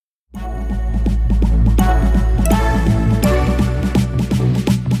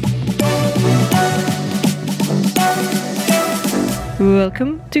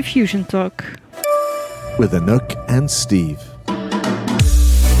Welcome to FusionTalk with Anouck and Steve.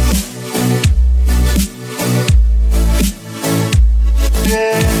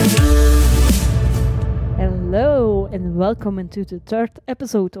 Hello and welcome into the third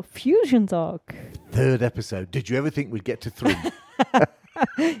episode of FusionTalk. Third episode. Did you ever think we'd get to 3?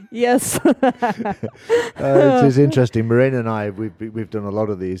 Yes. It is interesting. Marina and I, we've done a lot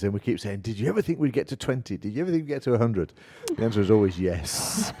of these, and we keep saying, "Did you ever think we'd get to 20? Did you ever think we'd get to 100?" The answer is always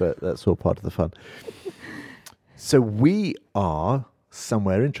yes, but that's all part of the fun. So we are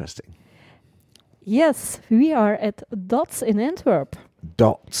somewhere interesting. Yes, we are at Dots in Antwerp.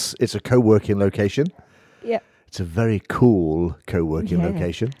 Dots. It's a co-working location. Yeah. It's a very cool co-working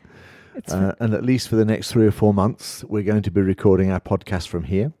location. And at least for the next 3 or 4 months, we're going to be recording our podcast from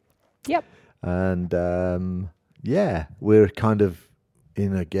here. Yep. And we're kind of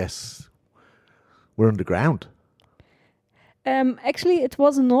we're underground. Actually, it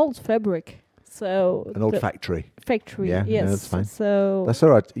was an old fabric. So an old factory. Factory, yeah, yes. No, that's fine. So that's all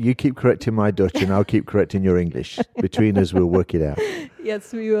right. You keep correcting my Dutch and I'll keep correcting your English. Between us, we'll work it out.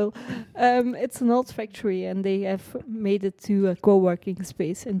 Yes, we will. It's an old factory and they have made it to a co-working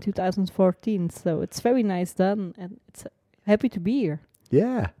space in 2014. So it's very nice done and it's happy to be here.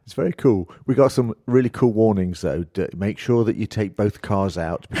 Yeah, it's very cool. We got some really cool warnings though. Make sure that you take both cars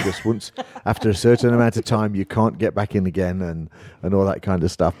out because after a certain amount of time you can't get back in again and all that kind of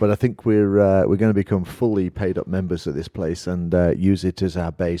stuff. But I think we're going to become fully paid up members of this place and use it as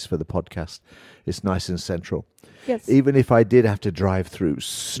our base for the podcast. It's nice and central. Yes. Even if I did have to drive through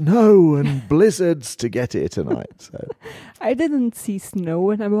snow and blizzards to get here tonight. So I didn't see snow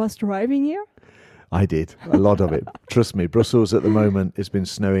when I was driving here. I did, a lot of it. Trust me, Brussels at the moment, it's been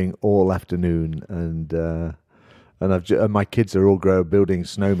snowing all afternoon, and my kids are all building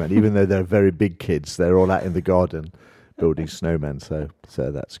snowmen. Even though they're very big kids, they're all out in the garden building snowmen. So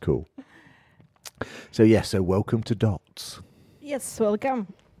that's cool. So welcome to Dots. Yes,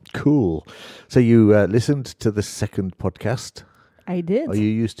 welcome. Cool. So you listened to the second podcast. I did. Are you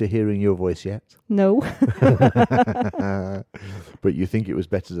used to hearing your voice yet? No. But you think it was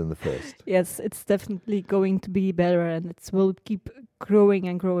better than the first? Yes, it's definitely going to be better and it will keep growing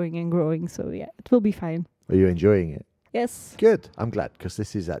and growing and growing. So yeah, it will be fine. Are you enjoying it? Yes. Good. I'm glad because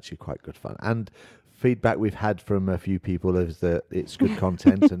this is actually quite good fun. And feedback we've had from a few people is that it's good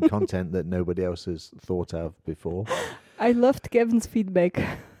content and content that nobody else has thought of before. I loved Kevin's feedback.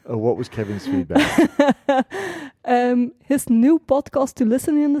 Oh, what was Kevin's feedback? His new podcast to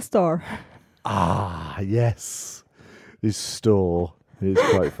listen in the store. Ah, yes. His store is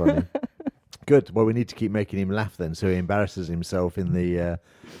quite funny. Good. Well, we need to keep making him laugh then, so he embarrasses himself in the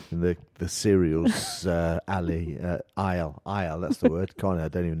cereals aisle. That's the word. I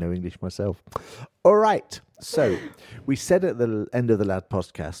don't even know English myself. All right. So we said at the end of the last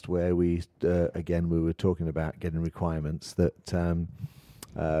podcast where we were talking about getting requirements that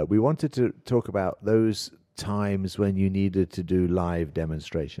we wanted to talk about those times when you needed to do live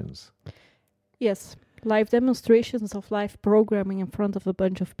demonstrations. Yes, live demonstrations of live programming in front of a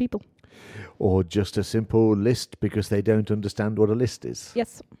bunch of people. Or just a simple list because they don't understand what a list is.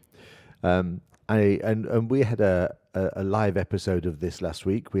 Yes. And we had a live episode of this last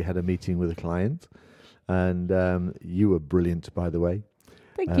week. We had a meeting with a client, and you were brilliant, by the way.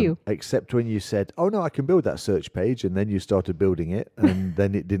 Thank you. Except when you said, "Oh no, I can build that search page," and then you started building it, and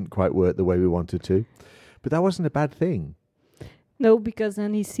then it didn't quite work the way we wanted to. But that wasn't a bad thing. No, because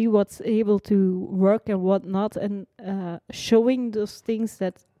then you see what's able to work and what not, and showing those things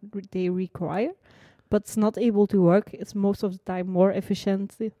that they require, but it's not able to work. It's most of the time more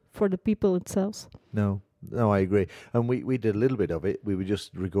efficient for the people itself. No, I agree. And we did a little bit of it. We were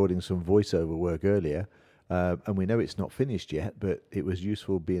just recording some voiceover work earlier, and we know it's not finished yet, but it was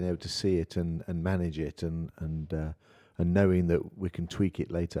useful being able to see it and manage it and knowing that we can tweak it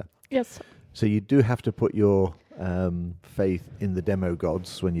later. Yes. So you do have to put your faith in the demo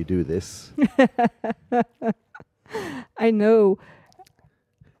gods when you do this. I know.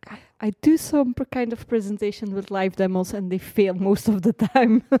 I do some kind of presentation with live demos and they fail most of the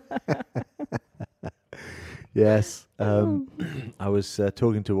time. Yes. I was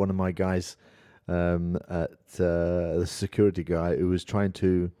talking to one of my guys the security guy who was trying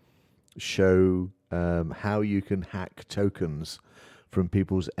to show how you can hack tokens from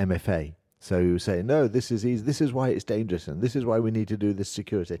people's MFA. So he was saying, no, this is easy. This is why it's dangerous, and this is why we need to do this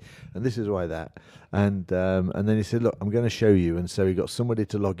security, and this is why that. And then he said, look, I'm going to show you. And so he got somebody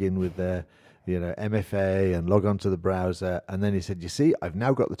to log in with their, MFA and log onto the browser. And then he said, you see, I've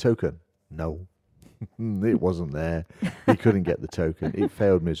now got the token. No. It wasn't there. He couldn't get the token. It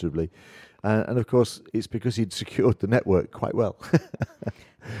failed miserably. And of course, it's because he'd secured the network quite well.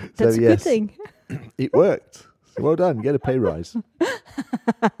 That's a good thing. It worked. So well done. Get a pay rise.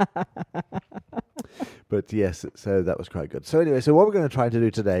 But yes, so that was quite good. So anyway, so what we're going to try to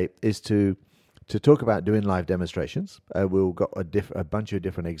do today is to talk about doing live demonstrations. We've got a bunch of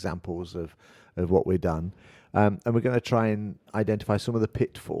different examples of what we've done. And we're going to try and identify some of the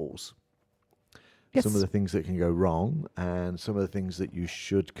pitfalls. Yes. Some of the things that can go wrong and some of the things that you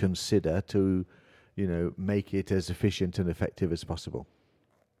should consider to, make it as efficient and effective as possible.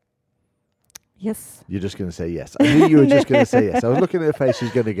 Yes. You're just going to say yes. I knew you were just going to say yes. I was looking at her face.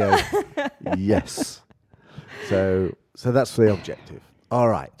 She's going to go, yes. So that's the objective. All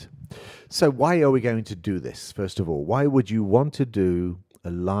right. So why are we going to do this? First of all, why would you want to do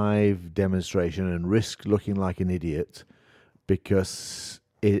a live demonstration and risk looking like an idiot because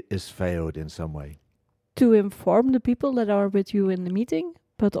it has failed in some way? To inform the people that are with you in the meeting,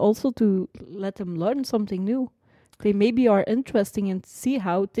 but also to let them learn something new. They maybe are interesting and see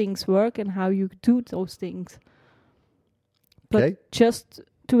how things work and how you do those things. But just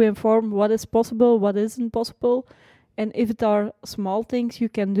to inform what is possible, what isn't possible, and if there are small things you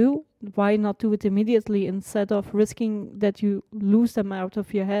can do, why not do it immediately instead of risking that you lose them out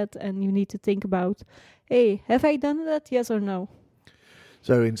of your head and you need to think about, hey, have I done that? Yes or no?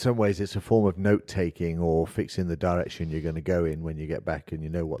 So in some ways it's a form of note-taking or fixing the direction you're going to go in when you get back and you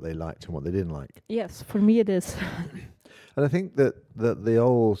know what they liked and what they didn't like. Yes, for me it is. And I think that the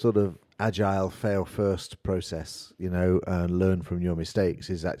whole sort of agile fail-first process, and learn from your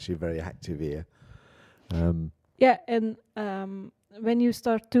mistakes is actually very active here. Yeah, and when you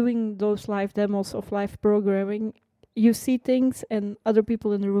start doing those live demos of live programming, you see things and other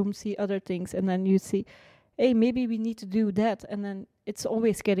people in the room see other things. And then you see, hey, maybe we need to do that. And then it's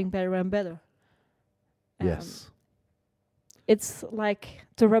always getting better and better. Yes. It's like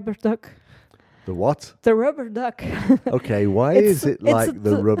the rubber duck. The what? The rubber duck. Okay, why is it like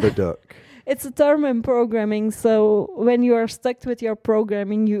the rubber duck? It's a term in programming. So when you are stuck with your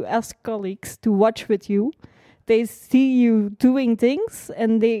programming, you ask colleagues to watch with you. They see you doing things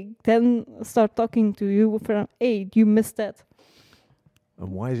and they then start talking to you from, hey, you missed that.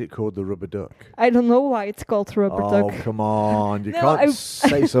 And why is it called the rubber duck? I don't know why it's called rubber duck. Oh, come on. You can't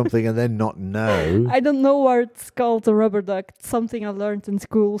say something and then not know. I don't know why it's called the rubber duck. It's something I learned in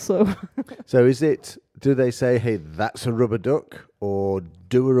school, so... So do they say, hey, that's a rubber duck, or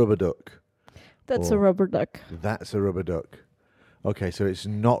do a rubber duck? That's a rubber duck. That's a rubber duck. Okay, so it's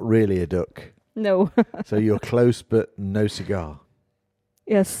not really a duck. No. So you're close, but no cigar.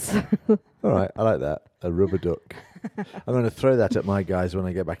 Yes. All right, I like that. A rubber duck. I'm going to throw that at my guys when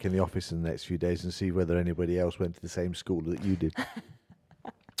I get back in the office in the next few days and see whether anybody else went to the same school that you did.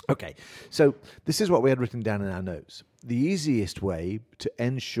 Okay, so this is what we had written down in our notes. The easiest way to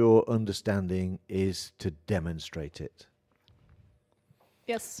ensure understanding is to demonstrate it.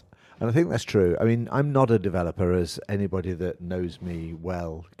 Yes. And I think that's true. I mean, I'm not a developer, as anybody that knows me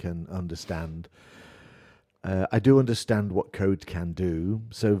well can understand. I do understand what code can do.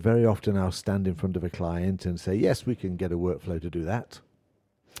 So very often I'll stand in front of a client and say, yes, we can get a workflow to do that.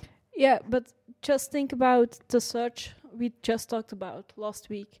 Yeah, but just think about the search we just talked about last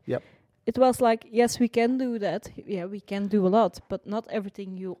week. Yep. It was like, yes, we can do that. Yeah, we can do a lot, but not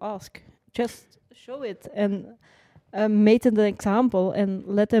everything you ask. Just show it and make it an example and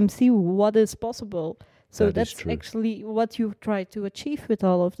let them see what is possible. So that's actually what you try to achieve with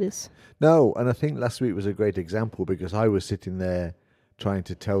all of this. No, and I think last week was a great example because I was sitting there trying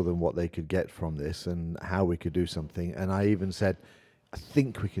to tell them what they could get from this and how we could do something. And I even said, I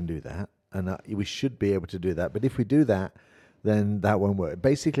think we can do that. And we should be able to do that. But if we do that, then that won't work.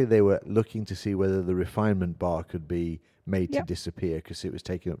 Basically, they were looking to see whether the refinement bar could be made to disappear because it was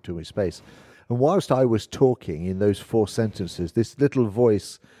taking up too much space. And whilst I was talking in those 4 sentences, this little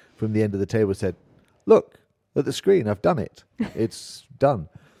voice from the end of the table said, look at the screen, I've done it. It's done.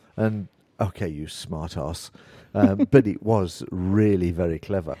 And okay, you smart ass. But it was really very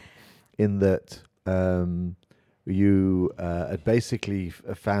clever in that you had basically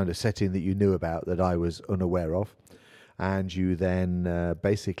found a setting that you knew about that I was unaware of. And you then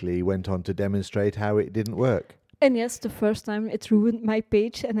basically went on to demonstrate how it didn't work. And yes, the first time it ruined my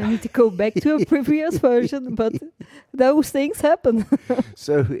page and I need to go back to a previous version, but those things happen.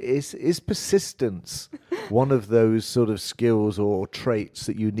 So is persistence one of those sort of skills or traits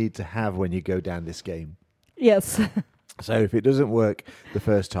that you need to have when you go down this game? Yes. So if it doesn't work the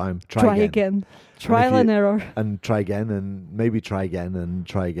first time, try again. Trial and error. And try again, and maybe try again, and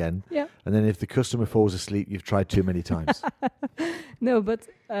try again. Yeah. And then if the customer falls asleep, you've tried too many times. No, but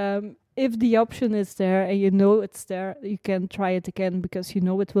if the option is there and you know it's there, you can try it again because you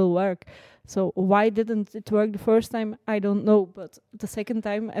know it will work. So why didn't it work the first time? I don't know. But the second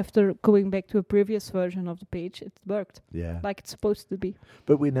time, after going back to a previous version of the page, it worked Yeah. like it's supposed to be.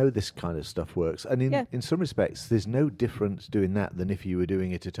 But we know this kind of stuff works. And in some respects, there's no difference doing that than if you were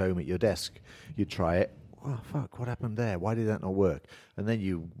doing it at home at your desk. You try it. Oh, fuck, what happened there? Why did that not work? And then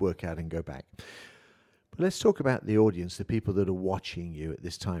you work out and go back. But let's talk about the audience, the people that are watching you at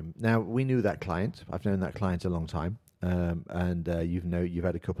this time. Now, we knew that client. I've known that client a long time. And you've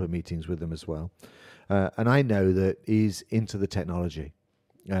had a couple of meetings with them as well. And I know that he's into the technology.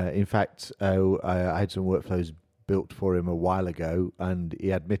 In fact, I had some workflows built for him a while ago, and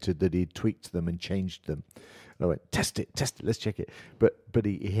he admitted that he'd tweaked them and changed them. And I went, test it, let's check it. But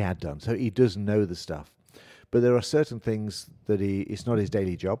he had done. So he does know the stuff. But there are certain things that it's not his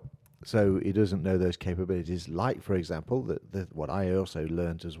daily job. So he doesn't know those capabilities. Like, for example, that what I also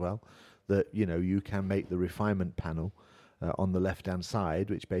learned as well, that, you can make the refinement panel on the left-hand side,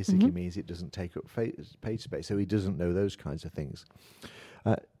 which basically means it doesn't take up page space. So he doesn't know those kinds of things.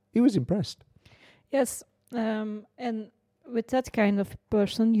 He was impressed. Yes. And with that kind of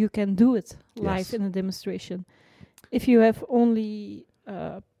person, you can do it live in a demonstration. If you have only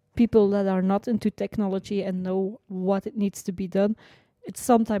people that are not into technology and know what it needs to be done, it's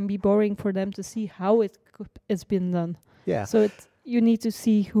sometimes be boring for them to see how it's been done. Yeah. So you need to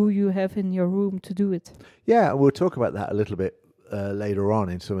see who you have in your room to do it. Yeah, we'll talk about that a little bit later on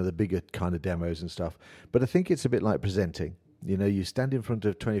in some of the bigger kind of demos and stuff. But I think it's a bit like presenting. You stand in front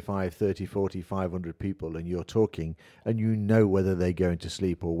of 25, 30, 40, 500 people and you're talking and you know whether they're going to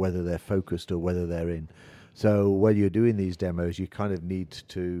sleep or whether they're focused or whether they're in. So when you're doing these demos, you kind of need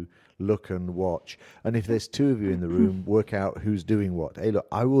to look and watch. And if there's two of you in the room, work out who's doing what. Hey, look,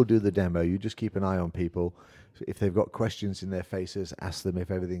 I will do the demo. You just keep an eye on people. If they've got questions in their faces, ask them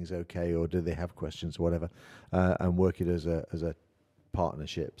if everything's okay or do they have questions or whatever, and work it as a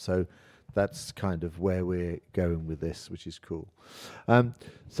partnership. So that's kind of where we're going with this, which is cool.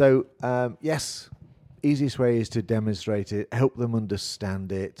 Yes, easiest way is to demonstrate it, help them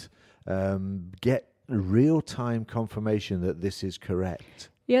understand it, get real-time confirmation that this is correct.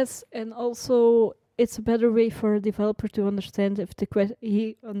 Yes, and also it's a better way for a developer to understand if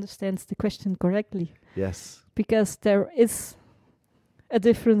he understands the question correctly. Yes. Because there is a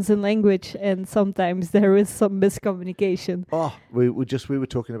difference in language and sometimes there is some miscommunication. Oh, we were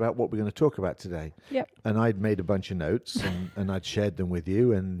talking about what we're going to talk about today. Yep. And I'd made a bunch of notes and I'd shared them with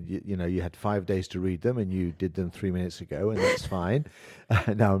you, and you had 5 days to read them and you did them 3 minutes ago, and that's fine.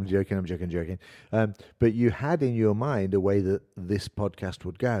 No, I'm joking. But you had in your mind a way that this podcast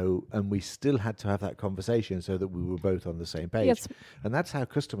would go, and we still had to have that conversation so that we were both on the same page. Yes. And that's how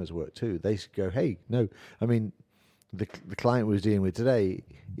customers work too. They go, hey, no, I mean, the client we was dealing with today,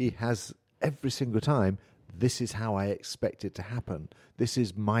 he has every single time, this is how I expect it to happen. This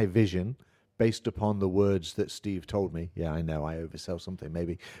is my vision based upon the words that Steve told me. Yeah, I know I oversell something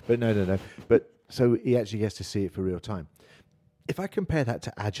maybe, but no. But so he actually gets to see it for real time. If I compare that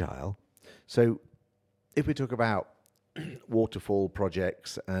to Agile, so if we talk about waterfall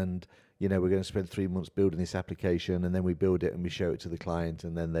projects and, we're going to spend 3 months building this application and then we build it and we show it to the client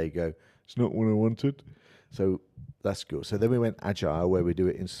and then they go, it's not what I wanted. So that's good. So then we went Agile, where we do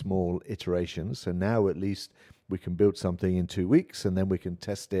it in small iterations. So now at least we can build something in 2 weeks and then we can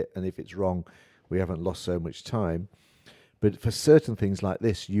test it. And if it's wrong, we haven't lost so much time. But for certain things like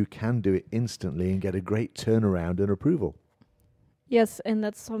this, you can do it instantly and get a great turnaround and approval. Yes, and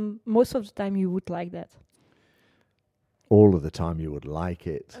that's most of the time you would like that. All of the time you would like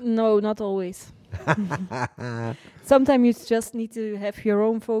it. No, not always. Sometimes you just need to have your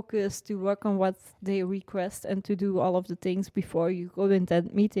own focus to work on what they request and to do all of the things before you go in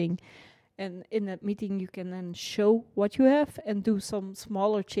that meeting. And in that meeting, you can then show what you have and do some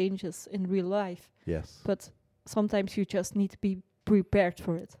smaller changes in real life. Yes. But sometimes you just need to be prepared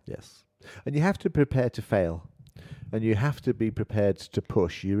for it. Yes. And you have to prepare to fail. And you have to be prepared to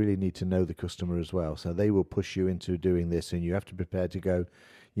push. You really need to know the customer as well. So they will push you into doing this, and you have to prepare to go,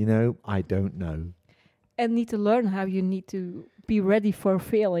 I don't know. And need to learn how you need to be ready for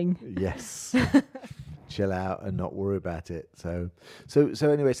failing. Yes. Chill out and not worry about it. So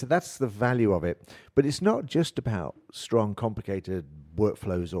anyway, so that's the value of it. But it's not just about strong, complicated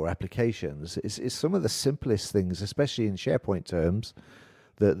workflows or applications. It's some of the simplest things, especially in SharePoint terms,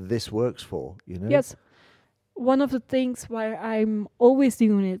 that this works for, Yes. One of the things why I'm always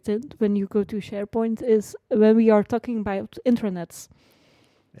doing it when you go to SharePoint is when we are talking about intranets.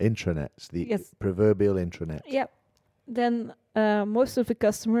 Intranets, the proverbial intranet. Yeah. Then most of the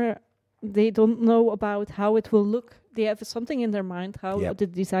customer they don't know about how it will look. They have something in their mind how Yep. the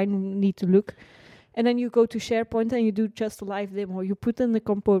design need to look. And then you go to SharePoint and you do just a live demo. You put in the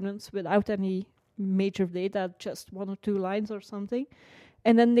components without any major data, just 1 or 2 lines or something.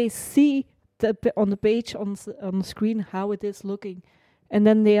 And then they see on the page, on the screen, how it is looking. And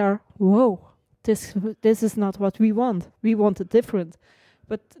then they are, whoa, this is not what we want. We want it different.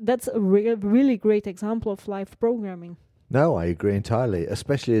 But that's a really great example of live programming. No, I agree entirely,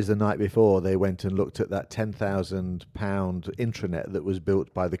 especially as the night before they went and looked at that £10,000 intranet that was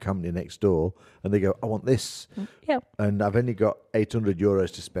built by the company next door, and they go, I want this. Yeah. And I've only got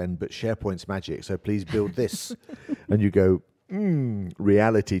 €800 to spend, but SharePoint's magic, so please build this. And you go,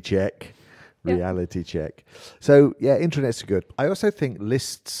 reality check. Yeah. Reality check. So, yeah, intranets are good. I also think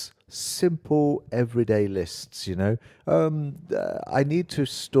lists, simple, everyday lists, I need to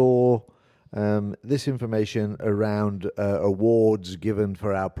store this information around awards given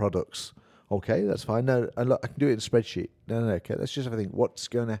for our products. Okay, that's fine. No, I can do it in a spreadsheet. No, okay, let's just have a think. What's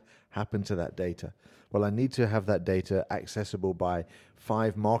going to happen to that data? Well, I need to have that data accessible by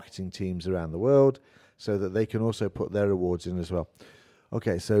 5 marketing teams around the world so that they can also put their awards in as well.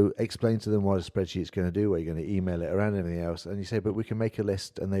 Okay, so explain to them what a spreadsheet's going to do, where you're going to email it around, everything else. And you say, but we can make a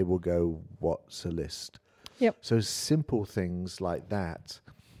list, and they will go, what's a list? Yep. So simple things like that.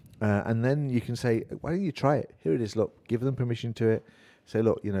 And then you can say, why don't you try it? Here it is. Look, give them permission to it. Say,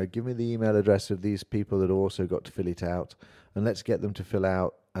 look, give me the email address of these people that also got to fill it out, and let's get them to fill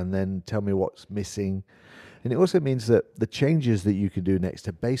out, and then tell me what's missing. And it also means that the changes that you can do next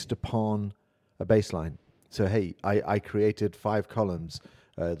are based upon a baseline. So, hey, I created 5 columns,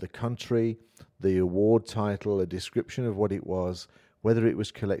 the country, the award title, a description of what it was, whether it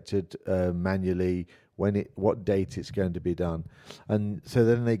was collected manually, what date it's going to be done. And so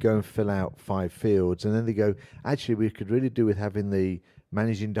then they go and fill out 5 fields, and then they go, actually, we could really do with having the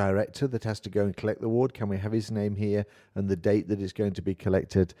managing director that has to go and collect the award. Can we have his name here and the date that it's going to be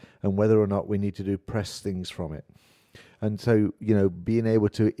collected, and whether or not we need to do press things from it. And so, being able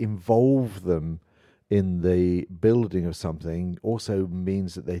to involve them in the building of something also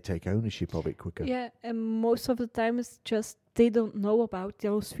means that they take ownership of it quicker. Yeah, and most of the time it's just they don't know about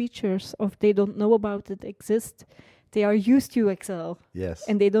those features, or they don't know about it exist. They are used to Excel. Yes.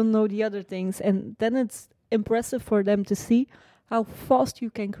 And they don't know the other things. And then it's impressive for them to see how fast you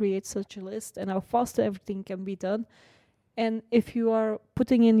can create such a list and how fast everything can be done. And if you are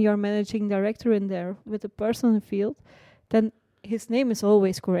putting in your managing director in there with a person field, then his name is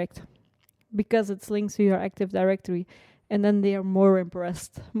always correct, because it's linked to your Active Directory, and then they are more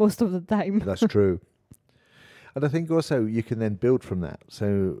impressed most of the time. That's true. And I think also you can then build from that.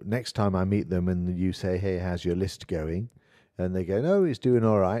 So next time I meet them and you say, hey, how's your list going? And they go, no, it's doing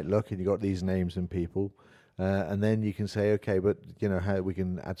all right. Look, and you got these names and people. And then you can say, okay, but how we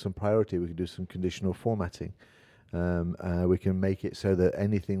can add some priority. We can do some conditional formatting. We can make it so that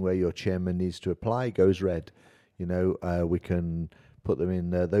anything where your chairman needs to apply goes red. We can put them in,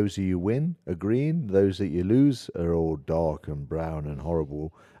 those of you win are green, those that you lose are all dark and brown and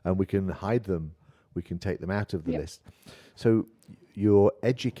horrible, and we can hide them, we can take them out of the list. So you're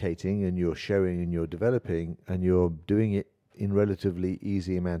educating and you're showing and you're developing, and you're doing it in relatively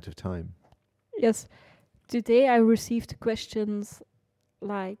easy amount of time. Yes. Today I received questions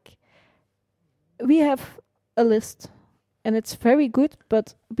like, we have a list and it's very good,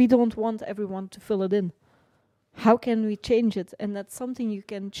 but we don't want everyone to fill it in. How can we change it? And that's something you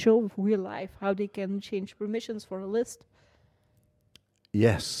can show real life, how they can change permissions for a list.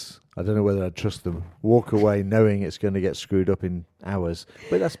 Yes. I don't know whether I'd trust them. Walk away knowing it's going to get screwed up in hours.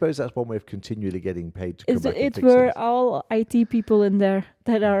 But I suppose that's one way of continually getting paid to come back and fix were things. all IT people in there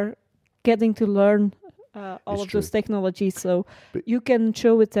that are getting to learn all of those technologies. So but you can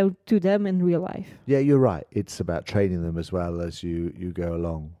show it out to them in real life. Yeah, you're right. It's about training them as well as you go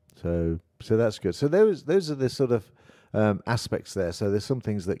along. So that's good. So those are the sort of aspects there. So there's some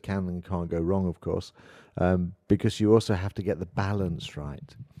things that can and can't go wrong, of course, because you also have to get the balance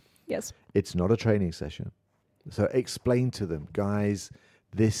right. Yes. It's not a training session. So explain to them, guys,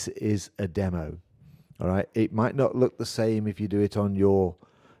 this is a demo. All right. It might not look the same if you do it on your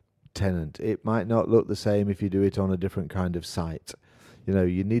tenant. It might not look the same if you do it on a different kind of site.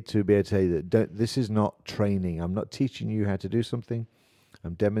 You need to be able to say that this is not training. I'm not teaching you how to do something.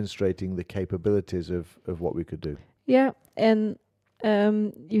 I'm demonstrating the capabilities of what we could do. Yeah, and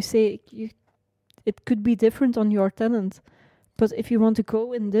you say it could be different on your tenant. But if you want to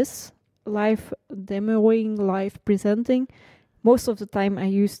go in this live demoing, live presenting, most of the time I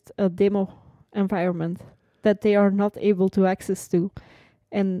used a demo environment that they are not able to access to.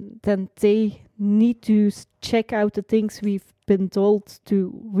 And then they need to check out the things we've been told to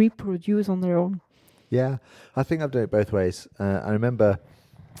reproduce on their own. Yeah, I think I've done it both ways. I remember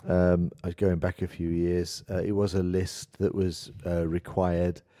I was going back a few years. It was a list that was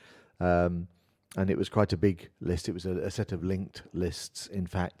required, and it was quite a big list. It was a set of linked lists, in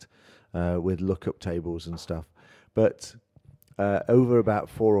fact, with lookup tables and stuff. But over about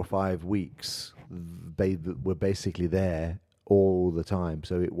 4 or 5 weeks, they were basically there all the time.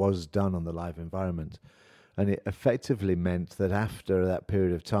 So it was done on the live environment. And it effectively meant that after that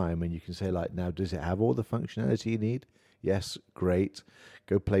period of time, when you can say, like, now, does it have all the functionality you need? Yes, great.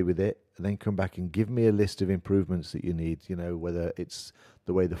 Go play with it, and then come back and give me a list of improvements that you need, whether it's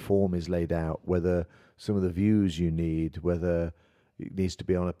the way the form is laid out, whether some of the views you need, whether it needs to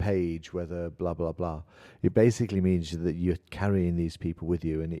be on a page, whether blah, blah, blah. It basically means that you're carrying these people with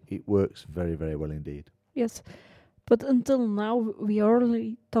you, and it works very, very well indeed. Yes. But until now, we are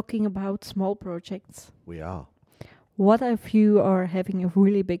only talking about small projects. We are. What if you are having a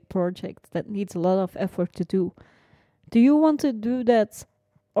really big project that needs a lot of effort to do? Do you want to do that,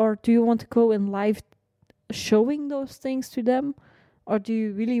 or do you want to go in live showing those things to them? Or do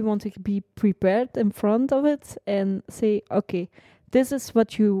you really want to be prepared in front of it and say, okay, this is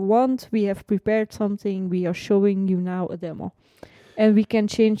what you want, we have prepared something, we are showing you now a demo. And we can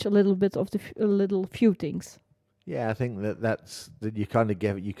change a little bit of the few things. Yeah, I think that's you kind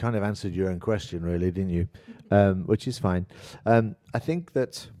of answered your own question, really, didn't you? Which is fine. I think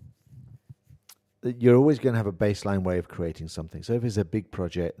that you're always going to have a baseline way of creating something. So if it's a big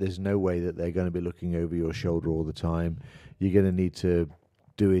project, there's no way that they're going to be looking over your shoulder all the time. You're going to need to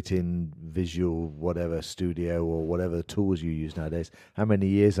do it in Visual whatever Studio or whatever tools you use nowadays. How many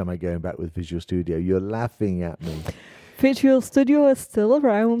years am I going back with Visual Studio? You're laughing at me. Visual Studio is still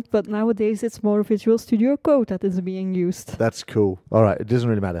around, but nowadays it's more Visual Studio Code that is being used. That's cool. All right, it doesn't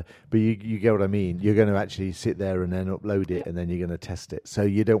really matter. But you get what I mean. You're going to actually sit there and then upload it, and then you're going to test it. So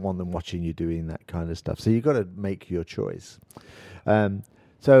you don't want them watching you doing that kind of stuff. So you've got to make your choice.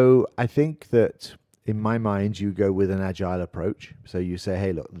 So I think that in my mind, you go with an agile approach. So you say,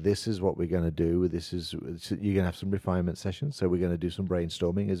 hey, look, this is what we're going to do. You're going to have some refinement sessions. So we're going to do some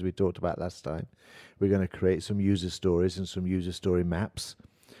brainstorming, as we talked about last time. We're going to create some user stories and some user story maps,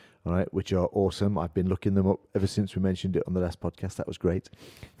 all right, which are awesome. I've been looking them up ever since we mentioned it on the last podcast. That was great.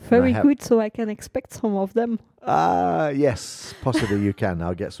 Very good, so I can expect some of them. Yes, possibly you can.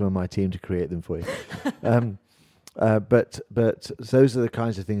 I'll get some of my team to create them for you. But those are the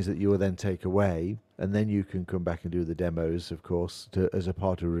kinds of things that you will then take away, and then you can come back and do the demos, of course, as a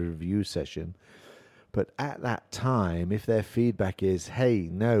part of a review session. But at that time, if their feedback is, hey,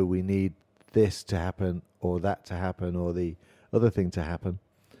 no, we need this to happen or that to happen or the other thing to happen,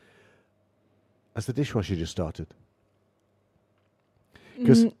 as the dishwasher just started.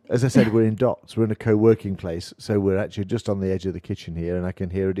 Because, as I said, we're in Dots. We're in a co-working place, so we're actually just on the edge of the kitchen here, and I can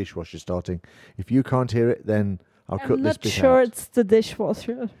hear a dishwasher starting. If you can't hear it, then I'll cut this bit out. I'm not sure it's the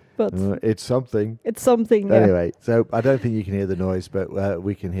dishwasher, but it's something. It's something, yeah. Anyway, so I don't think you can hear the noise, but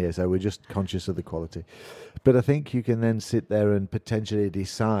we can hear, so we're just conscious of the quality. But I think you can then sit there and potentially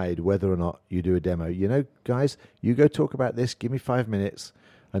decide whether or not you do a demo. You know, guys, you go talk about this, give me 5 minutes,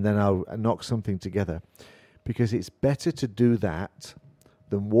 and then I'll knock something together. Because it's better to do that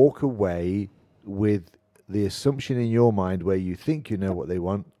than walk away with the assumption in your mind where you think you know what they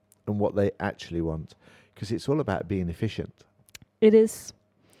want and what they actually want. Because it's all about being efficient. It is.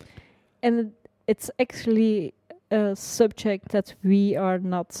 And it's actually a subject that we are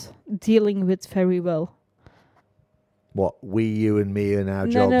not dealing with very well. What, we, you and me in our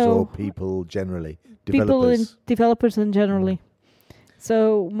jobs, or people generally? Developers in generally.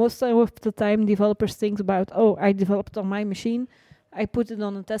 So most of the time developers think about, I developed on my machine, I put it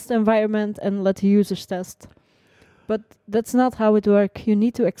on a test environment and let the users test. But that's not how it works. You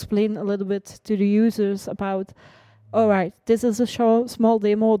need to explain a little bit to the users about, all right, this is a small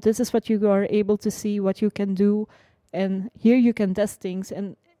demo, this is what you are able to see, what you can do, and here you can test things.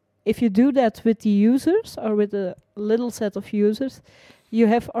 And if you do that with the users or with a little set of users, you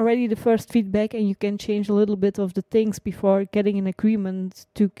have already the first feedback and you can change a little bit of the things before getting an agreement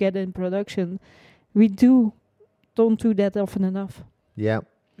to get in production. We don't do that often enough. Yeah.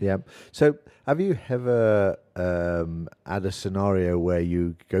 So have you ever had a scenario where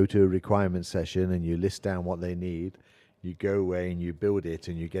you go to a requirement session and you list down what they need, you go away and you build it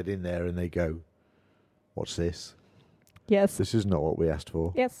and you get in there and they go, what's this? Yes. This is not what we asked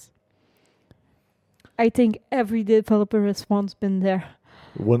for. Yes. I think every developer has once been there.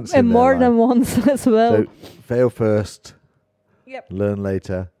 Once and more than once as well. So fail first. Yep. Learn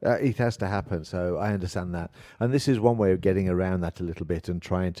later. It has to happen, so I understand that. And this is one way of getting around that a little bit and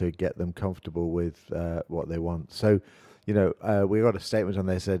trying to get them comfortable with what they want. So we got a statement on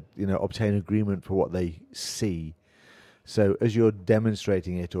there said, obtain agreement for what they see. So as you're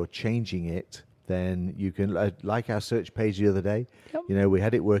demonstrating it or changing it, then you can, like our search page the other day, Yep. we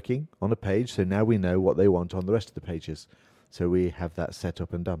had it working on a page. So now we know what they want on the rest of the pages. So we have that set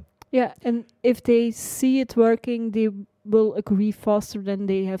up and done. Yeah, and if they see it working, they will agree faster than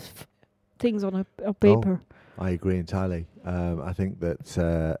they have things on a paper. I agree entirely. I think that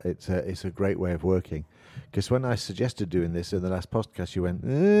it's a great way of working. Because when I suggested doing this in the last podcast, you went,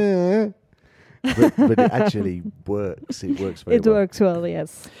 but it actually works. It works very well. It works well,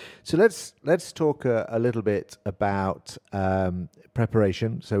 yes. So let's talk a little bit about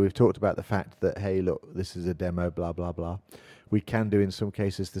preparation. So we've talked about the fact that, hey, look, this is a demo, blah, blah, blah. We can do in some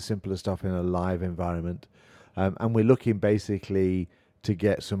cases the simpler stuff in a live environment. And we're looking basically to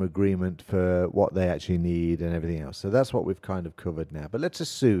get some agreement for what they actually need and everything else. So that's what we've kind of covered now. But let's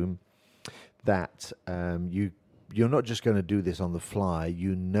assume that you're not just going to do this on the fly.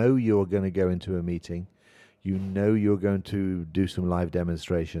 You're going to go into a meeting. You're going to do some live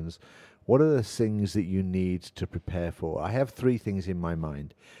demonstrations. What are the things that you need to prepare for? I have 3 things in my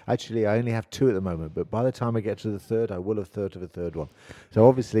mind. Actually, I only have 2 at the moment, but by the time I get to the third, I will have thought of a third one. So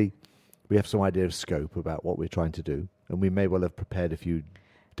obviously, we have some idea of scope about what we're trying to do, and we may well have prepared a few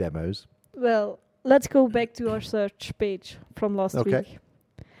demos. Well, let's go back to our search page from last week.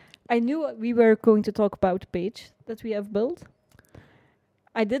 I knew we were going to talk about the page that we have built.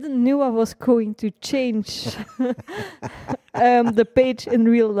 I didn't know I was going to change the page in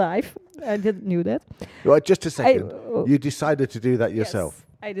real life. I didn't know that. Well, just a second. You decided to do that yourself.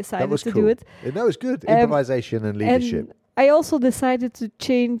 Yes, I decided to cool. do it. That was good. Improvisation and leadership. And I also decided to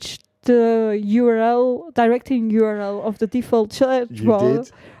change the directing URL of the default search bar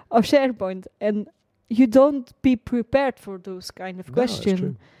of SharePoint. And you don't be prepared for those kind of questions. That's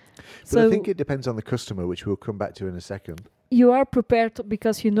true. But I think it depends on the customer, which we'll come back to in a second. You are prepared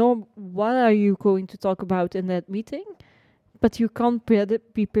because you know what are you going to talk about in that meeting, but you can't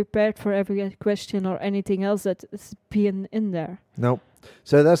be prepared for every question or anything else that is being in there. No.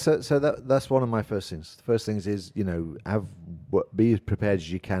 So that's one of my first things. The first things is, be as prepared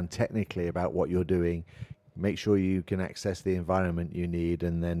as you can technically about what you're doing. Make sure you can access the environment you need,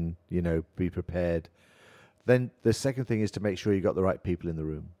 and then, be prepared. Then the second thing is to make sure you got the right people in the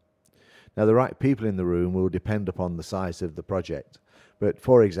room. Now, the right people in the room will depend upon the size of the project. But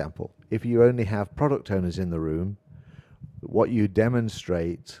for example, if you only have product owners in the room, what you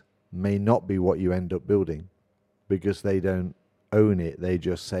demonstrate may not be what you end up building, because they don't own it. They're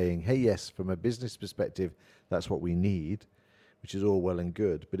just saying, hey, yes, from a business perspective, that's what we need, which is all well and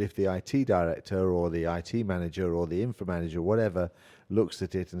good. But if the IT director or the IT manager or the infra manager, whatever, looks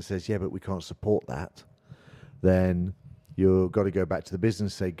at it and says, yeah, but we can't support that, then you've got to go back to the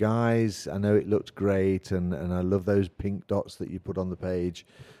business and say, guys, I know it looked great, and I love those pink dots that you put on the page,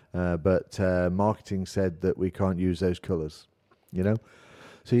 but marketing said that we can't use those colors,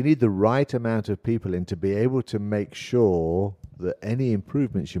 So you need the right amount of people in to be able to make sure that any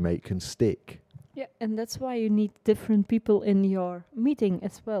improvements you make can stick. Yeah, and that's why you need different people in your meeting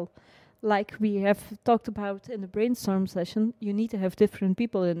as well. Like we have talked about in the brainstorm session, you need to have different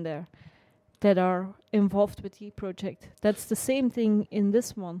people in there that are involved with the project. That's the same thing in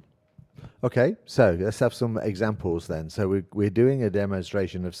this one. Okay, so let's have some examples then. So we're doing a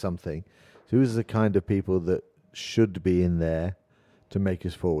demonstration of something. So who's the kind of people that should be in there to make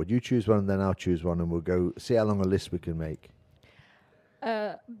us forward? You choose one, and then I'll choose one, and we'll go see how long a list we can make.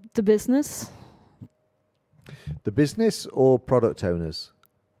 The business. The business or product owners?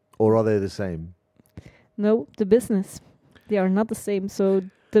 Or are they the same? No, the business. They are not the same. So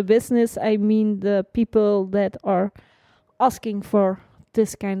the business, I mean the people that are asking for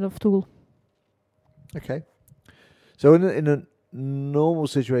this kind of tool. Okay. So in a normal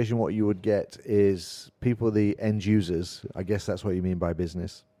situation, what you would get is people, the end users, I guess that's what you mean by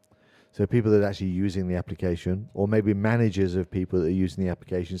business. So people that are actually using the application, or maybe managers of people that are using the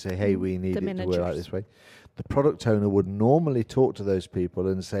application say, hey, we need it to work like this way. The product owner would normally talk to those people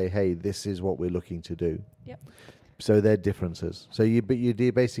and say, hey, this is what we're looking to do. Yep. So they're differences. So you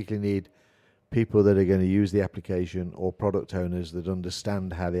basically need people that are going to use the application, or product owners that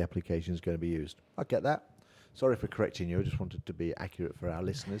understand how the application is going to be used. I get that. Sorry for correcting you. I just wanted to be accurate for our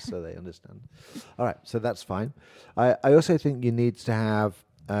listeners so they understand. All right, so that's fine. I also think you need to have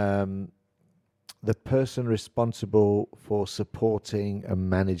the person responsible for supporting and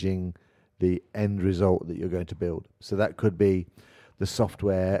managing the end result that you're going to build. So that could be the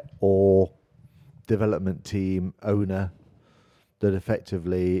software or development team owner that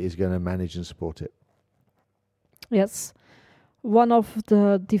effectively is going to manage and support it. Yes. One of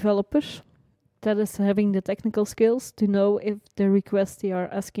the developers that is having the technical skills to know if the requests they are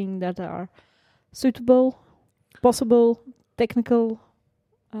asking that are suitable, possible, technical,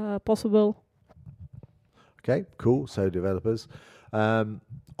 possible. Okay, cool. So developers,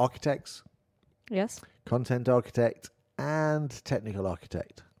 architects, Yes. content architect, and technical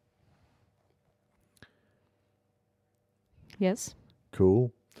architect. Yes.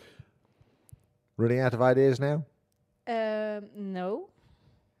 Cool. Running out of ideas now? No.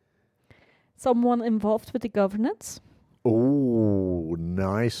 Someone involved with the governance. Oh,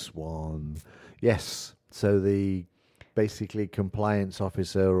 nice one. Yes. So the basically compliance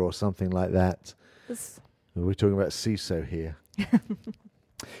officer or something like that. We're talking about CISO here.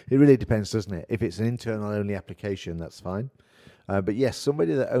 It really depends, doesn't it? If it's an internal only application, that's fine. But yes,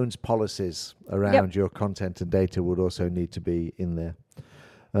 somebody that owns policies around your content and data would also need to be in there.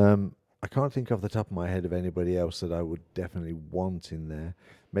 I can't think off the top of my head of anybody else that I would definitely want in there.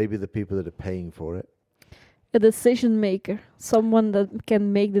 Maybe the people that are paying for it. A decision maker, someone that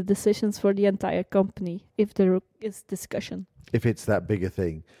can make the decisions for the entire company if there is discussion. If it's that big a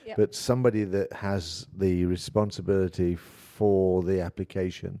thing. Yep. But somebody that has the responsibility for the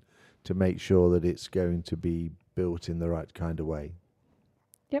application to make sure that it's going to be built in the right kind of way.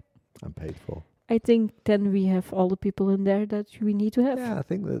 Yep. And paid for. I think then we have all the people in there that we need to have. Yeah, I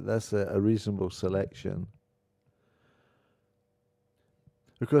think that's a reasonable selection.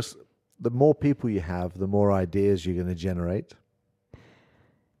 Because the more people you have, the more ideas you're going to generate.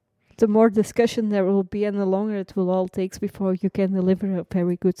 The more discussion there will be and the longer it will all take before you can deliver a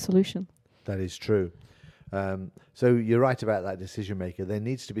very good solution. That is true. So you're right about that decision maker. There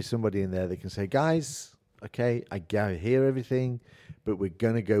needs to be somebody in there that can say, guys, okay, I hear everything, but we're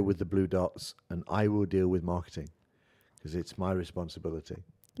going to go with the blue dots and I will deal with marketing because it's my responsibility.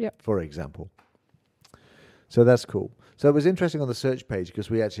 Yep. For example. So that's cool. So it was interesting on the search page because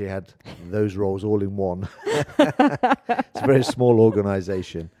we actually had those roles all in one. It's a very small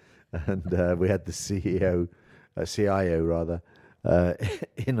organization. And we had the CIO rather,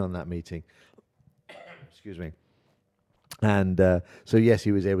 in on that meeting. Excuse me. And so, yes,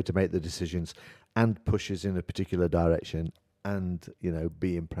 he was able to make the decisions and pushes in a particular direction and,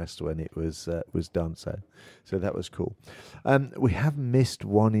 be impressed when it was done. So that was cool. We have missed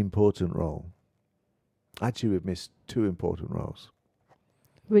one important role. Actually, we've missed two important roles.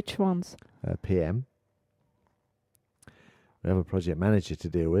 Which ones? PM. We have a project manager to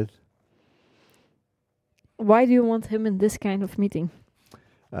deal with. Why do you want him in this kind of meeting?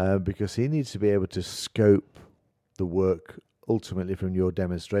 Because he needs to be able to scope the work ultimately from your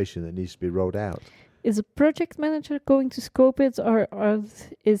demonstration that needs to be rolled out. Is a project manager going to scope it, or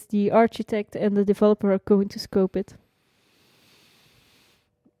is the architect and the developer going to scope it?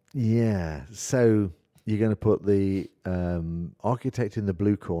 Yeah, so you're going to put the architect in the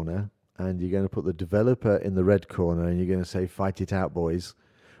blue corner and you're going to put the developer in the red corner and you're going to say, fight it out, boys.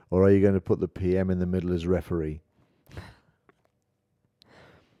 Or are you going to put the PM in the middle as referee?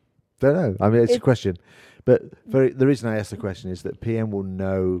 Don't know. I mean, it's a question. But the reason I asked the question is that PM will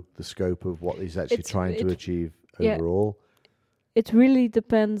know the scope of what he's actually trying to achieve overall. It really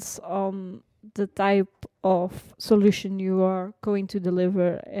depends on the type of solution you are going to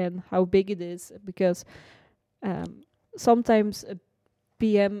deliver and how big it is. Because sometimes a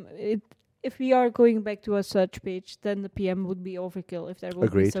PM... If we are going back to a search page, then the PM would be overkill if there will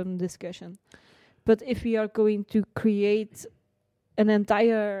be some discussion. But if we are going to create an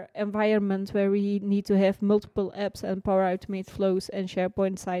entire environment where we need to have multiple apps and Power Automate flows and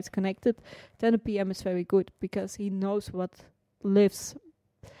SharePoint sites connected, then a PM is very good because he knows what lives.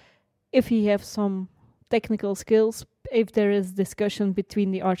 If he has some technical skills, if there is discussion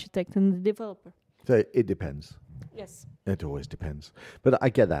between the architect and the developer. So it depends. Yes. It always depends. But I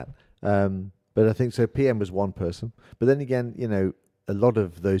get that. But I think so PM was one person. But then again, a lot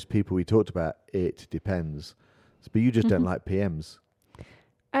of those people we talked about, it depends. But you just don't like PMs.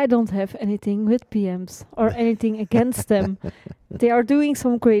 I don't have anything with PMs or anything against them. They are doing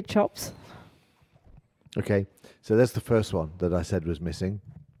some great jobs. Okay, so that's the first one that I said was missing.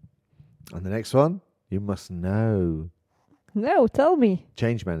 And the next one, you must know. No, tell me.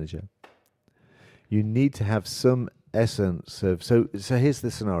 Change manager. You need to have some essence of... So here's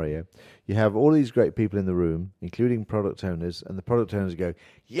the scenario. You have all these great people in the room, including product owners, and the product owners go,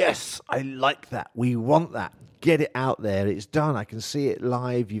 yes, I like that. We want that. Get it out there. It's done. I can see it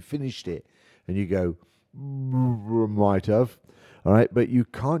live. You finished it. And you go, might have. All right. But you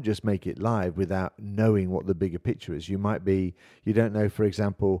can't just make it live without knowing what the bigger picture is. You don't know, for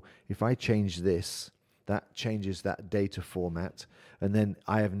example, if I change this, that changes that data format. And then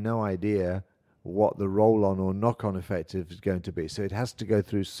I have no idea what the roll-on or knock-on effect is going to be. So it has to go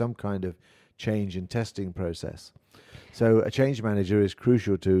through some kind of change and testing process. So a change manager is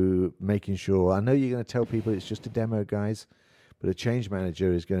crucial to making sure. I know you're going to tell people it's just a demo, guys, but a change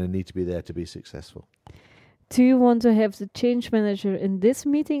manager is going to need to be there to be successful. Do you want to have the change manager in this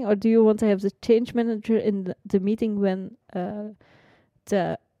meeting, or do you want to have the change manager in the meeting when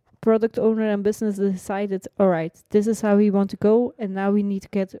the product owner and business decided, all right, this is how we want to go, and now we need to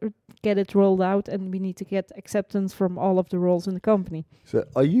get it rolled out, and we need to get acceptance from all of the roles in the company? So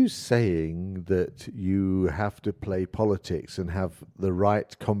are you saying that you have to play politics and have the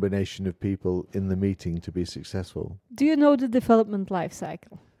right combination of people in the meeting to be successful? Do you know the development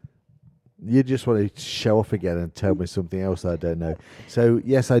lifecycle? You just want to show off again and tell me something else I don't know. So,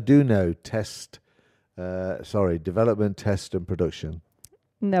 yes, I do know development, test, and production.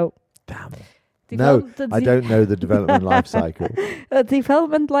 No. Damn. No, I don't know the development life cycle. A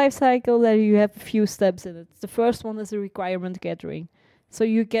development life cycle, there you have a few steps in it. The first one is the requirement gathering. So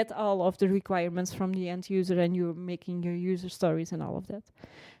you get all of the requirements from the end user, and you're making your user stories and all of that.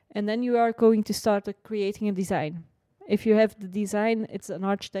 And then you are going to start creating a design. If you have the design, it's an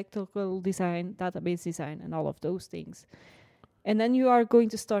architectural design, database design, and all of those things. And then you are going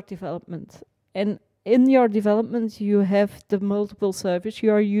to start development. And in your development, you have the multiple services.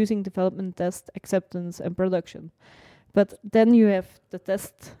 You are using development, test, acceptance, and production. But then you have the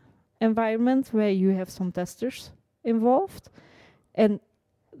test environment where you have some testers involved. And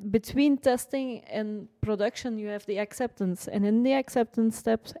between testing and production, you have the acceptance. And in the acceptance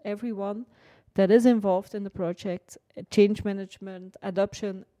steps, everyone that is involved in the project, change management,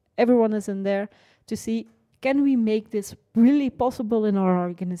 adoption, everyone is in there to see, can we make this really possible in our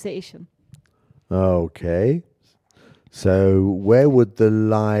organization? Okay. So where would the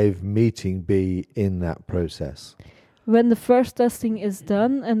live meeting be in that process? When the first testing is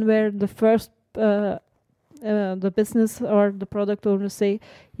done, and where the first the business or the product owner say,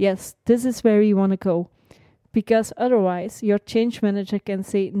 yes, this is where we want to go. Because otherwise, your change manager can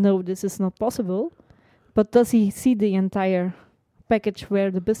say, no, this is not possible. But does he see the entire package where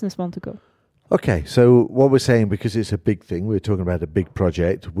the business want to go? Okay, so what we're saying, because it's a big thing, we're talking about a big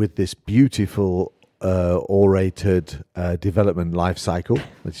project with this beautiful orated development life cycle,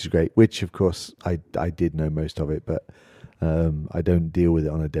 which is great, which, of course, I did know most of it, but I don't deal with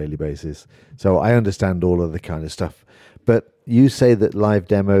it on a daily basis. So I understand all of the kind of stuff. But you say that live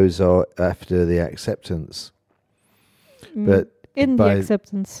demos are after the acceptance. But in the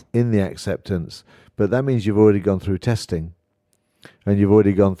acceptance. In the acceptance. But that means you've already gone through testing and you've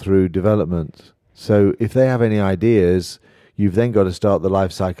already gone through development. So if they have any ideas, you've then got to start the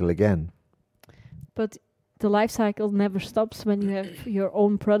life cycle again. But the life cycle never stops when you have your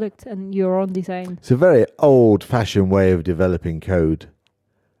own product and your own design. It's a very old-fashioned way of developing code.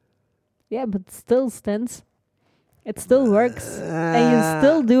 Yeah, but it still stands. It still works. And you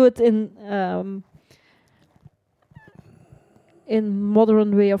still do it in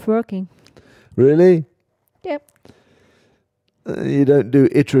modern way of working. Really? Yep. You don't do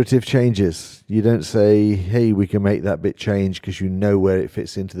iterative changes. You don't say, hey, we can make that bit change because you know where it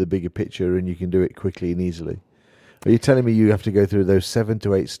fits into the bigger picture and you can do it quickly and easily. Are you telling me you have to go through those 7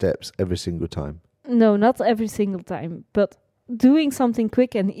 to 8 steps every single time? No, not every single time. But doing something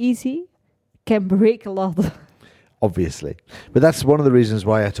quick and easy can break a lot. Obviously. But that's one of the reasons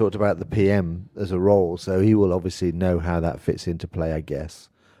why I talked about the PM as a role. So he will obviously know how that fits into play, I guess.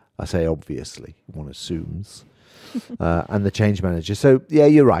 I say obviously, one assumes. And the change manager. So, yeah,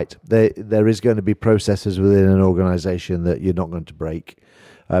 you're right. There is going to be processes within an organization that you're not going to break.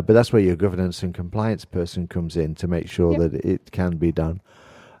 But that's where your governance and compliance person comes in to make sure that it can be done.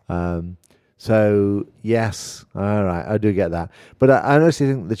 So, yes, all right, I do get that. But I honestly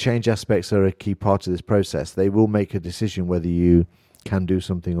think the change aspects are a key part of this process. They will make a decision whether you can do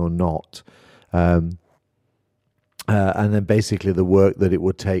something or not. And then basically the work that it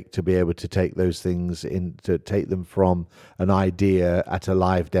would take to be able to take those things in, to take them from an idea at a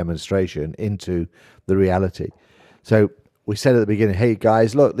live demonstration into the reality. So we said at the beginning, hey,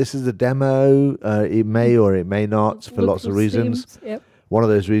 guys, look, this is a demo. It may or it may not for lots of reasons. Yep. One of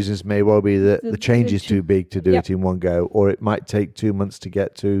those reasons may well be that the change is too big to do it in one go, or it might take 2 months to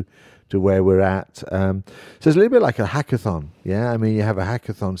get to where we're at. So it's a little bit like a hackathon. Yeah, I mean, you have a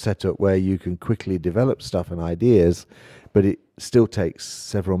hackathon set up where you can quickly develop stuff and ideas, but it still takes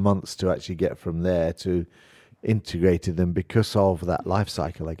several months to actually get from there to integrating them because of that life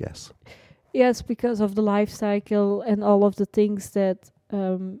cycle, I guess. Yes, because of the life cycle and all of the things that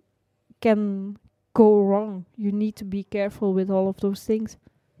can go wrong. You need to be careful with all of those things.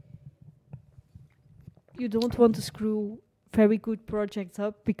 You don't want to screw very good projects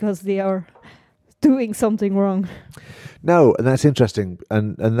up because they are doing something wrong. No, and that's interesting,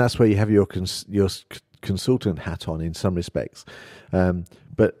 and that's where you have your consultant hat on in some respects.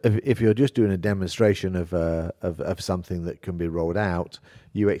 But if you're just doing a demonstration of something that can be rolled out,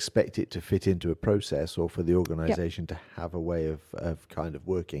 you expect it to fit into a process, or for the organization to have a way of kind of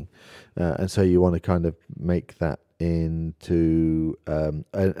working, and so you want to kind of make that into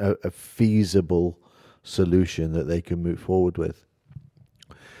a feasible solution that they can move forward with.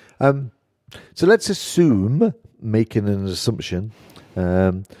 So let's assume, making an assumption,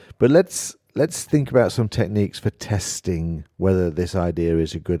 but let's think about some techniques for testing whether this idea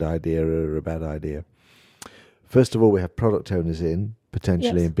is a good idea or a bad idea. First of all, we have product owners in,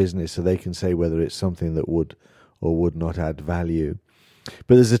 potentially in business, so they can say whether it's something that would or would not add value.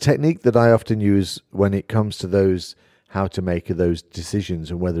 But there's a technique that I often use when it comes to those, how to make those decisions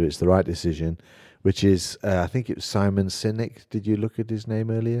and whether it's the right decision, which is, I think it was Simon Sinek. Did you look at his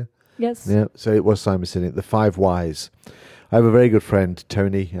name earlier? Yes. Yeah, so it was Simon Sinek, the 5 whys. I have a very good friend,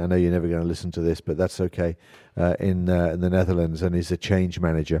 Tony. I know you're never going to listen to this, but that's okay, in the Netherlands, and he's a change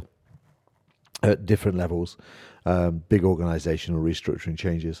manager at different levels, big organizational restructuring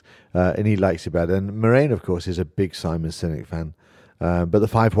changes, and he likes it better. And Moraine, of course, is a big Simon Sinek fan, but the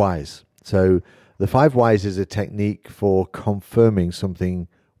 5 whys. So the 5 whys is a technique for confirming something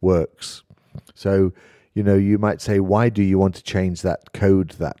works. So, you might say, why do you want to change that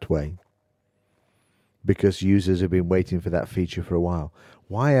code that way? Because users have been waiting for that feature for a while.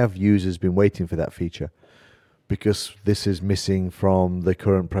 Why have users been waiting for that feature? Because this is missing from the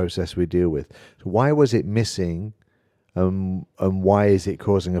current process we deal with. So why was it missing, and why is it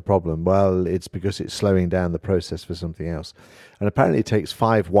causing a problem? Well, it's because it's slowing down the process for something else. And apparently it takes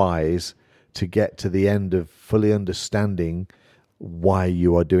 5 whys to get to the end of fully understanding why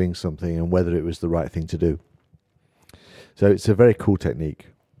you are doing something and whether it was the right thing to do. So it's a very cool technique.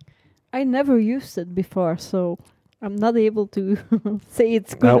 I never used it before, so I'm not able to say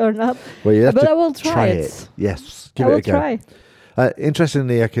it's good or not. Well, you have but to I will try it. Yes, I will try.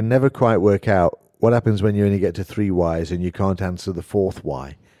 Interestingly, I can never quite work out what happens when you only get to 3 whys and you can't answer the 4th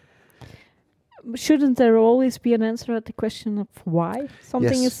why. Shouldn't there always be an answer at the question of why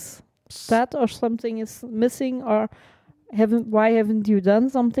something is that, or something is missing, or why haven't you done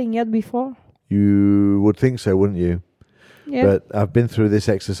something yet before? You would think so, wouldn't you? Yeah. But I've been through this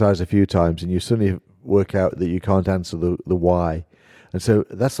exercise a few times, and you suddenly work out that you can't answer the why. And so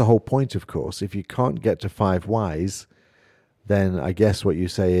that's the whole point, of course. If you can't get to 5 whys, then I guess what you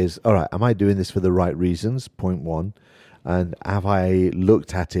say is, all right, am I doing this for the right reasons? Point 1. And have I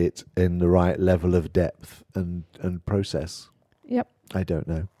looked at it in the right level of depth and process? Yep. I don't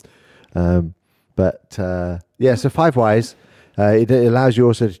know. So 5 whys. It allows you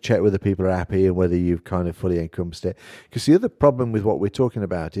also to check whether people are happy and whether you've kind of fully encompassed it. Because the other problem with what we're talking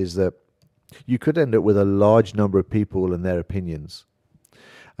about is that you could end up with a large number of people and their opinions.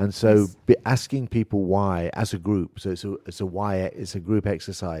 And so be asking people why as a group. So it's a group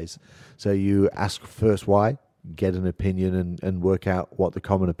exercise. So you ask first why, get an opinion and work out what the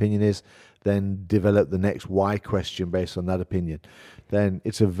common opinion is, then develop the next why question based on that opinion. Then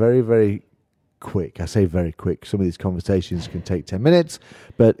it's a very, very quick, I say very quick, some of these conversations can take 10 minutes,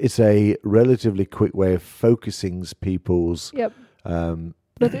 but it's a relatively quick way of focusing people's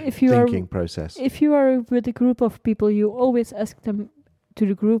but if you thinking process. If you are with a group of people, you always ask them to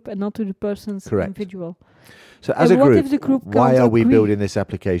the group and not to the person's individual. So as a group, why are we agree? building this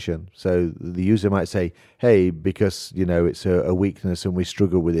application? So the user might say, hey, because it's a weakness and we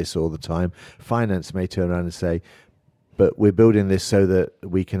struggle with this all the time. Finance may turn around and say, but we're building this so that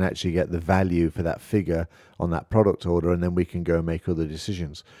we can actually get the value for that figure on that product order, and then we can go and make other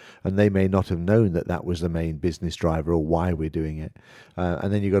decisions. And they may not have known that was the main business driver or why we're doing it.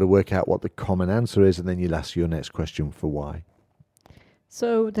 And then you've got to work out what the common answer is, and then you'll ask your next question for why.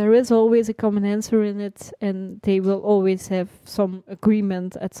 So there is always a common answer in it, and they will always have some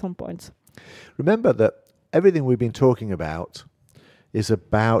agreement at some point. Remember that everything we've been talking about is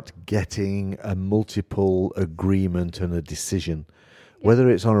about getting a multiple agreement and a decision, whether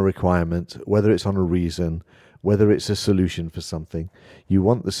it's on a requirement, whether it's on a reason, whether it's a solution for something. You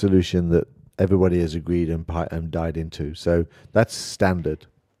want the solution that everybody has agreed and died into. So that's standard.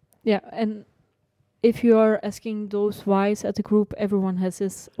 Yeah, and if you are asking those whys at the group, everyone has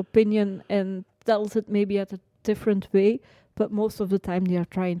his opinion and tells it maybe at a different way, but most of the time they are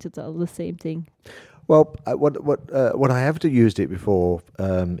trying to tell the same thing. Well, what I have used it before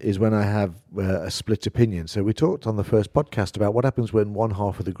is when I have a split opinion. So we talked on the first podcast about what happens when one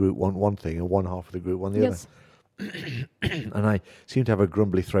half of the group want one thing and one half of the group want the other. And I seem to have a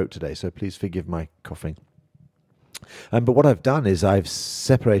grumbly throat today, so please forgive my coughing. But what I've done is I've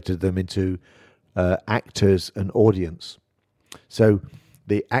separated them into actors and audience. So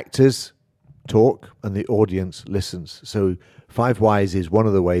the actors talk and the audience listens. So 5 whys is one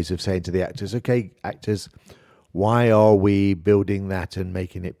of the ways of saying to the actors, okay, actors, why are we building that and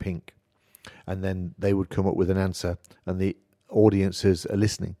making it pink? And then they would come up with an answer, and the audiences are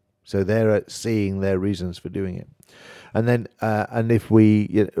listening. So they're seeing their reasons for doing it. And then, and if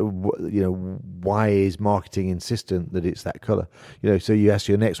we, why is marketing insistent that it's that color? So you ask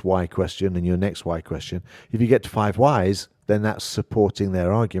your next why question and your next why question. If you get to 5 whys, then that's supporting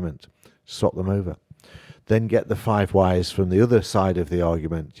their argument. Swap them over. Then get the 5 whys from the other side of the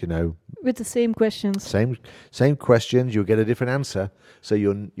argument, With the same questions. Same questions, you'll get a different answer. So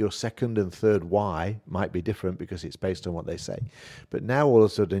your second and third why might be different because it's based on what they say. But now all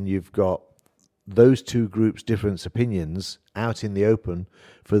of a sudden you've got those 2 groups' different opinions out in the open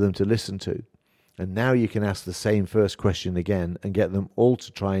for them to listen to. And now you can ask the same first question again and get them all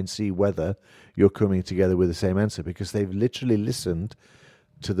to try and see whether you're coming together with the same answer, because they've literally listened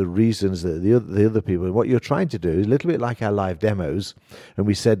to the reasons that the other people. And what you're trying to do is a little bit like our live demos. And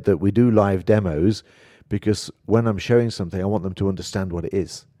we said that we do live demos because when I'm showing something, I want them to understand what it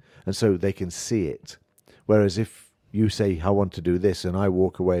is. And so they can see it. Whereas if you say, I want to do this, and I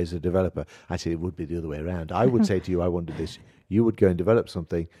walk away as a developer, actually, it would be the other way around. I would say to you, I want to do this. You would go and develop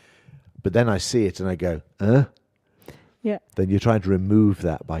something. But then I see it and I go, Yeah. Then you're trying to remove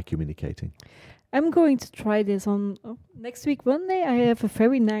that by communicating. I'm going to try this on next week, Monday. I have a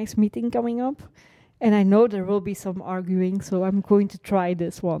very nice meeting coming up. And I know there will be some arguing, so I'm going to try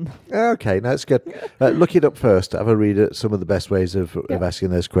this one. Okay, that's good. Look it up first. Have a read at some of the best ways of asking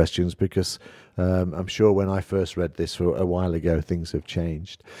those questions, because I'm sure when I first read this a while ago, things have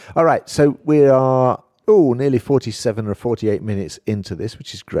changed. All right, so we are nearly 47 or 48 minutes into this,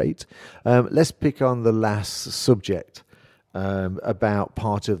 which is great. Let's pick on the last subject about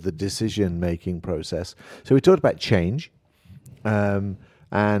part of the decision-making process. So we talked about change. I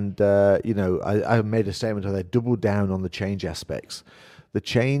made a statement where I doubled down on the change aspects. The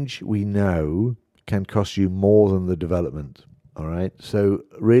change, we know, can cost you more than the development. All right. So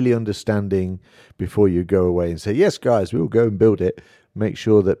really understanding before you go away and say, yes, guys, we will go and build it. Make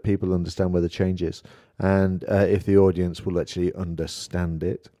sure that people understand where the change is. And if the audience will actually understand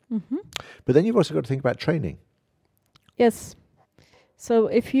it. Mm-hmm. But then you've also got to think about training. Yes. So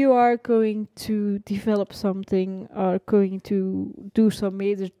if you are going to develop something or going to do some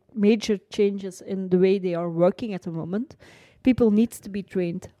major changes in the way they are working at the moment, people needs to be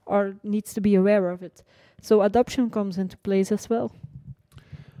trained or needs to be aware of it. So adoption comes into place as well.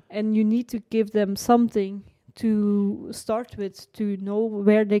 And you need to give them something to start with, to know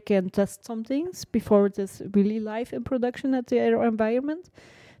where they can test some things before it is really live in production at their environment,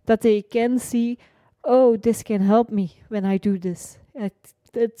 that they can see, oh, this can help me when I do this.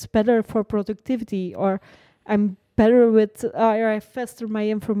 It's better for productivity, or I'm better with, or I faster my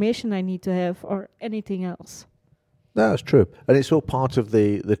information I need to have, or anything else. That's true. And it's all part of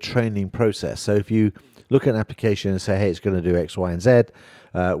the training process. So if you look at an application and say, hey, it's going to do X, Y, and Z,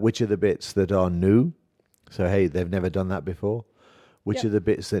 which are the bits that are new? So, hey, they've never done that before. Which are the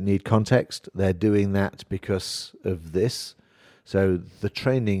bits that need context? They're doing that because of this. So the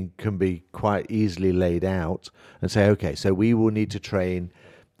training can be quite easily laid out and say, okay, so we will need to train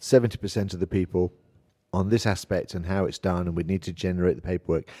 70% of the people on this aspect and how it's done, and we need to generate the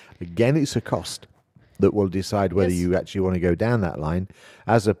paperwork. Again, it's a cost that will decide whether you actually want to go down that line,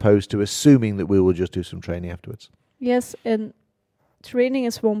 as opposed to assuming that we will just do some training afterwards. Yes, and training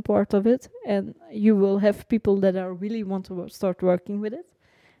is one part of it, and you will have people that are really want to start working with it,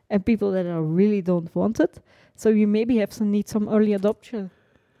 and people that are really don't want it. So you maybe need some early adoption.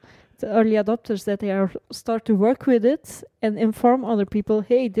 The early adopters that they start to work with it and inform other people,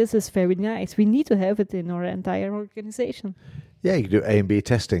 hey, this is very nice. We need to have it in our entire organization. Yeah, you can do A and B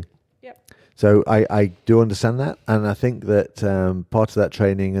testing. Yep. So I do understand that. And I think that part of that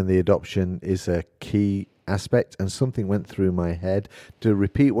training and the adoption is a key aspect, and something went through my head. To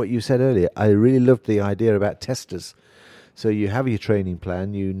repeat what you said earlier, I really loved the idea about testers. So you have your training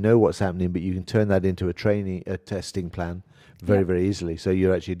plan, you know what's happening, but you can turn that into a testing plan very, very easily. So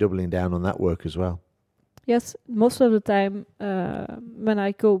you're actually doubling down on that work as well. Yes, most of the time when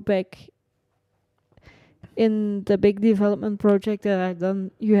I go back in the big development project that I've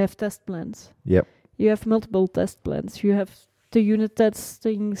done, you have test plans. Yep. You have multiple test plans. You have the unit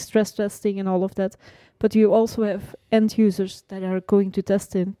testing, stress testing, and all of that. But you also have end users that are going to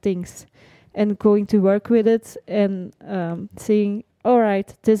test in things and going to work with it and saying, all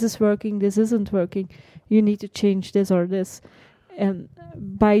right, this is working, this isn't working. You need to change this or this. And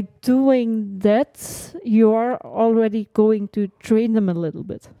by doing that, you are already going to train them a little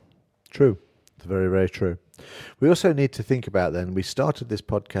bit. True. It's very, very true. We also need to think about then, we started this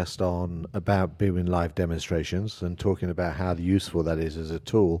podcast on about doing live demonstrations and talking about how useful that is as a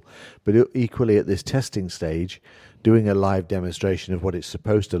tool. But equally at this testing stage, doing a live demonstration of what it's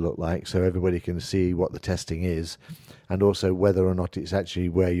supposed to look like so everybody can see what the testing is and also whether or not it's actually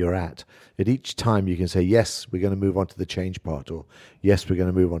where you're at. At each time you can say, yes, we're going to move on to the change part, or yes, we're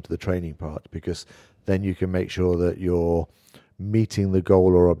going to move on to the training part, because then you can make sure that you're meeting the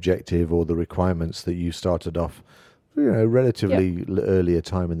goal or objective or the requirements that you started off, relatively earlier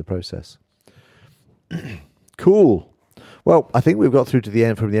time in the process. Cool. Well, I think we've got through to the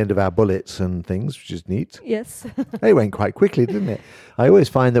end, from the end of our bullets and things, which is neat. Yes. It went quite quickly, didn't it? I always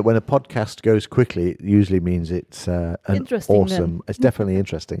find that when a podcast goes quickly, it usually means it's interesting. Awesome. Then. It's definitely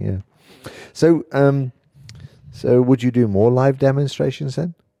interesting. Yeah. So would you do more live demonstrations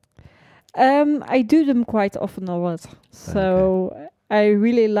then? I do them quite often a lot. So okay. I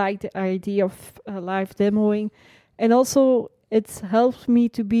really like the idea of live demoing. And also it helps me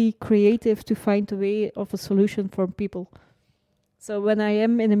to be creative, to find a way of a solution for people. So when I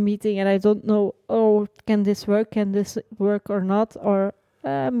am in a meeting and I don't know, can this work or not? Or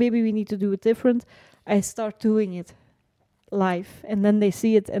maybe we need to do it different. I start doing it live, and then they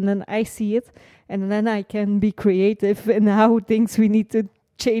see it, and then I see it. And then I can be creative in how we need to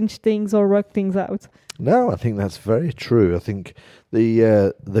change things or work things out. No, I think that's very true. I think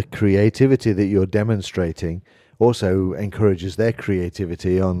the creativity that you're demonstrating also encourages their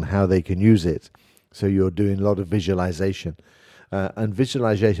creativity on how they can use it. So you're doing a lot of visualization. And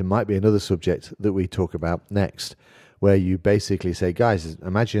visualization might be another subject that we talk about next, where you basically say, guys,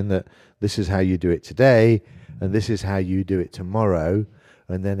 imagine that this is how you do it today, and this is how you do it tomorrow,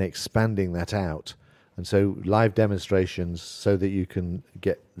 and then expanding that out. And so live demonstrations, so that you can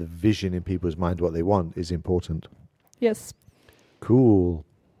get the vision in people's mind what they want, is important. Yes. Cool.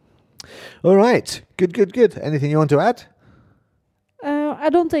 All right. Good. Anything you want to add? I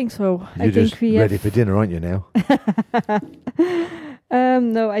don't think so. You're just ready for dinner, aren't you now?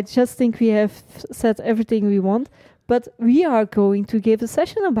 No, I just think we have said everything we want. But we are going to give a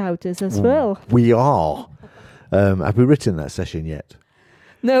session about this as well. We are. Have we written that session yet?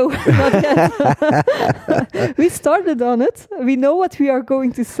 No, not yet. We started on it. We know what we are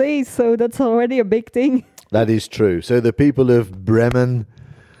going to say, so that's already a big thing. That is true. So the people of Bremen,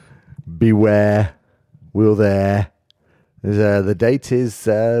 beware, we're there. The date is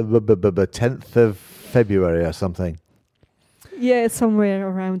 10th of February or something. Yeah, somewhere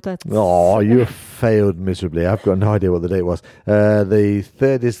around that. Oh, you failed miserably. I've got no idea what the date was. The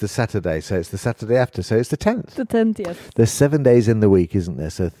 3rd is the Saturday, so it's the Saturday after, so it's the 10th. The 10th, yes. There's 7 days in the week, isn't there?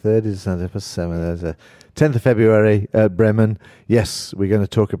 So 3rd is Saturday plus 7. There's a 10th of February at Bremen. Yes, we're going to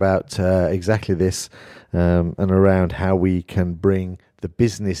talk about exactly this and around how we can bring the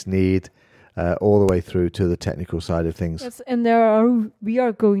business need all the way through to the technical side of things. Yes, and we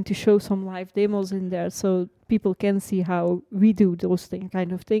are going to show some live demos in there, so people can see how we do those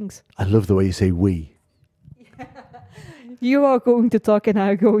kind of things. I love the way you say we. You are going to talk and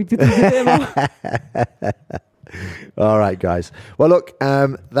I'm going to do the demo. All right, guys. Well, look,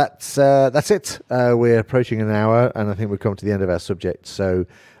 that's it. We're approaching an hour, and I think we've come to the end of our subject. So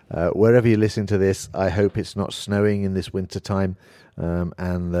wherever you listen to this, I hope it's not snowing in this winter time,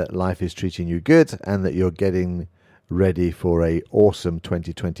 and that life is treating you good, and that you're getting ready for a awesome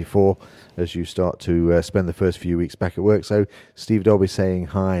 2024 as you start to spend the first few weeks back at work. So Steve Dolby saying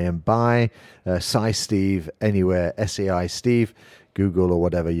hi and bye. Sai Steve anywhere, SAI Steve, Google or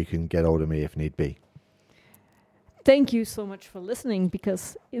whatever, you can get hold of me if need be. Thank you so much for listening,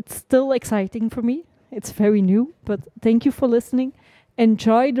 because it's still exciting for me. It's very new, but thank you for listening.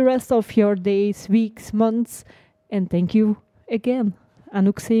 Enjoy the rest of your days, weeks, months, and thank you again.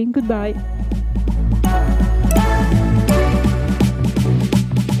 Anouck saying goodbye.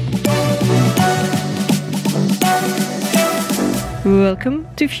 Welcome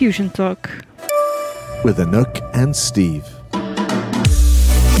to FusionTalk with Anouck and Steve.